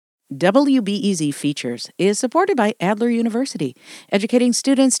WBEZ Features is supported by Adler University, educating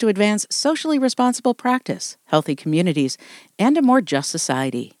students to advance socially responsible practice, healthy communities, and a more just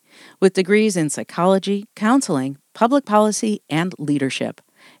society. With degrees in psychology, counseling, public policy, and leadership.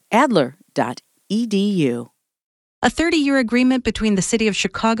 Adler.edu. A 30-year agreement between the City of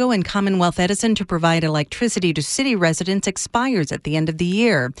Chicago and Commonwealth Edison to provide electricity to city residents expires at the end of the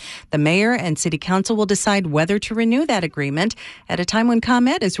year. The mayor and city council will decide whether to renew that agreement at a time when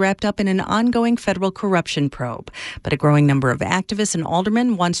ComEd is wrapped up in an ongoing federal corruption probe. But a growing number of activists and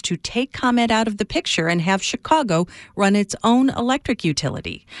aldermen wants to take ComEd out of the picture and have Chicago run its own electric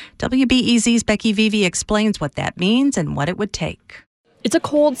utility. WBEZ's Becky Vivi explains what that means and what it would take. It's a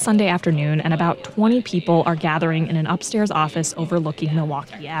cold Sunday afternoon, and about 20 people are gathering in an upstairs office overlooking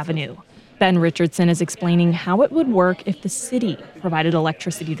Milwaukee Avenue. Ben Richardson is explaining how it would work if the city provided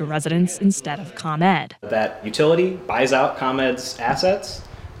electricity to residents instead of ComEd. That utility buys out ComEd's assets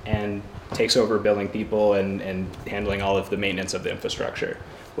and takes over billing people and handling all of the maintenance of the infrastructure.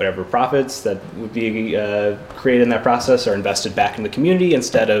 Whatever profits that would be created in that process are invested back in the community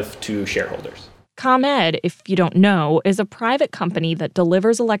instead of to shareholders. ComEd, if you don't know, is a private company that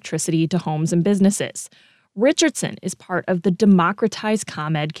delivers electricity to homes and businesses. Richardson is part of the Democratize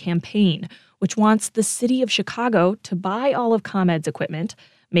ComEd campaign, which wants the city of Chicago to buy all of ComEd's equipment,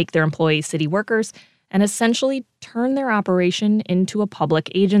 make their employees city workers, and essentially turn their operation into a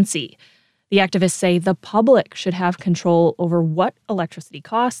public agency. The activists say the public should have control over what electricity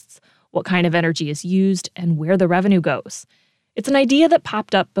costs, what kind of energy is used, and where the revenue goes. It's an idea that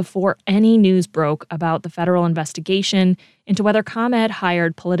popped up before any news broke about the federal investigation into whether ComEd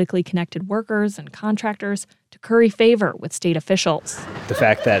hired politically connected workers and contractors to curry favor with state officials. The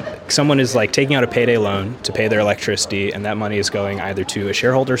fact that someone is taking out a payday loan to pay their electricity, and that money is going either to a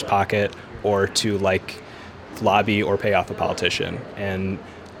shareholder's pocket or to lobby or pay off a politician. And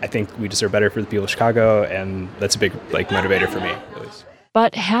I think we deserve better for the people of Chicago, and that's a big motivator for me, at least.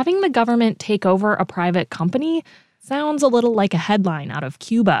 But having the government take over a private company sounds a little like a headline out of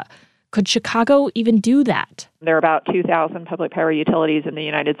Cuba. Could Chicago even do that? There are about 2,000 public power utilities in the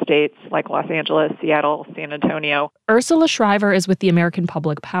United States, like Los Angeles, Seattle, San Antonio. Ursula Shriver is with the American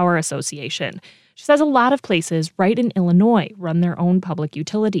Public Power Association. She says a lot of places right in Illinois run their own public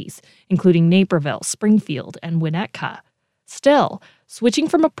utilities, including Naperville, Springfield, and Winnetka. Still, switching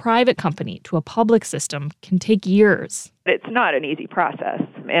from a private company to a public system can take years. It's not an easy process,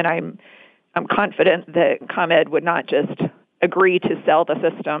 and I'm confident that ComEd would not just agree to sell the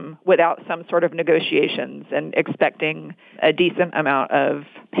system without some sort of negotiations and expecting a decent amount of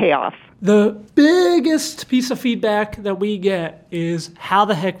payoff. The biggest piece of feedback that we get is, how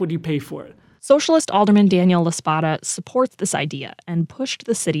the heck would you pay for it? Socialist Alderman Daniel LaSpada supports this idea and pushed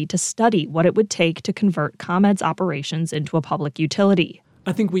the city to study what it would take to convert ComEd's operations into a public utility.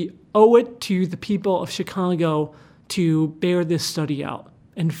 I think we owe it to the people of Chicago to bear this study out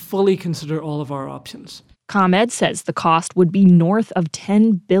and fully consider all of our options. ComEd says the cost would be north of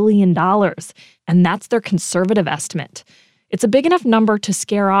 $10 billion, and that's their conservative estimate. It's a big enough number to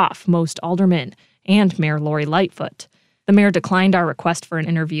scare off most aldermen and Mayor Lori Lightfoot. The mayor declined our request for an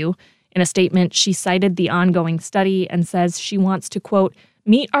interview. In a statement, she cited the ongoing study and says she wants to, quote,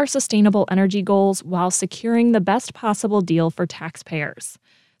 meet our sustainable energy goals while securing the best possible deal for taxpayers.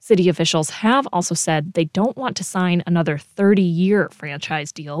 City officials have also said they don't want to sign another 30-year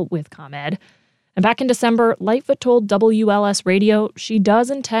franchise deal with ComEd. And back in December, Lightfoot told WLS Radio she does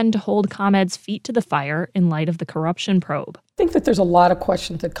intend to hold ComEd's feet to the fire in light of the corruption probe. I think that there's a lot of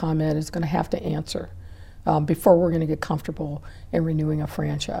questions that ComEd is going to have to answer before we're going to get comfortable in renewing a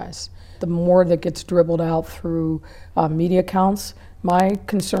franchise. The more that gets dribbled out through media accounts, my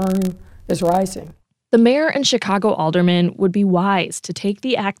concern is rising. The mayor and Chicago aldermen would be wise to take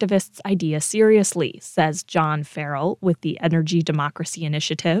the activists' idea seriously, says John Farrell with the Energy Democracy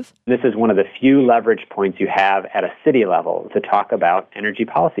Initiative. This is one of the few leverage points you have at a city level to talk about energy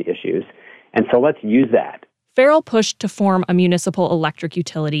policy issues, and so let's use that. Farrell pushed to form a municipal electric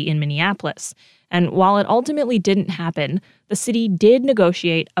utility in Minneapolis, and while it ultimately didn't happen, the city did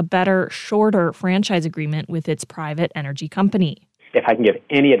negotiate a better, shorter franchise agreement with its private energy company. If I can give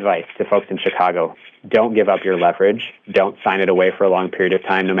any advice to folks in Chicago, don't give up your leverage. Don't sign it away for a long period of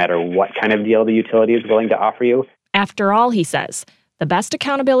time, no matter what kind of deal the utility is willing to offer you. After all, he says, the best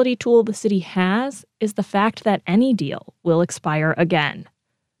accountability tool the city has is the fact that any deal will expire again.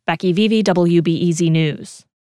 Becky Vivi, WBEZ News.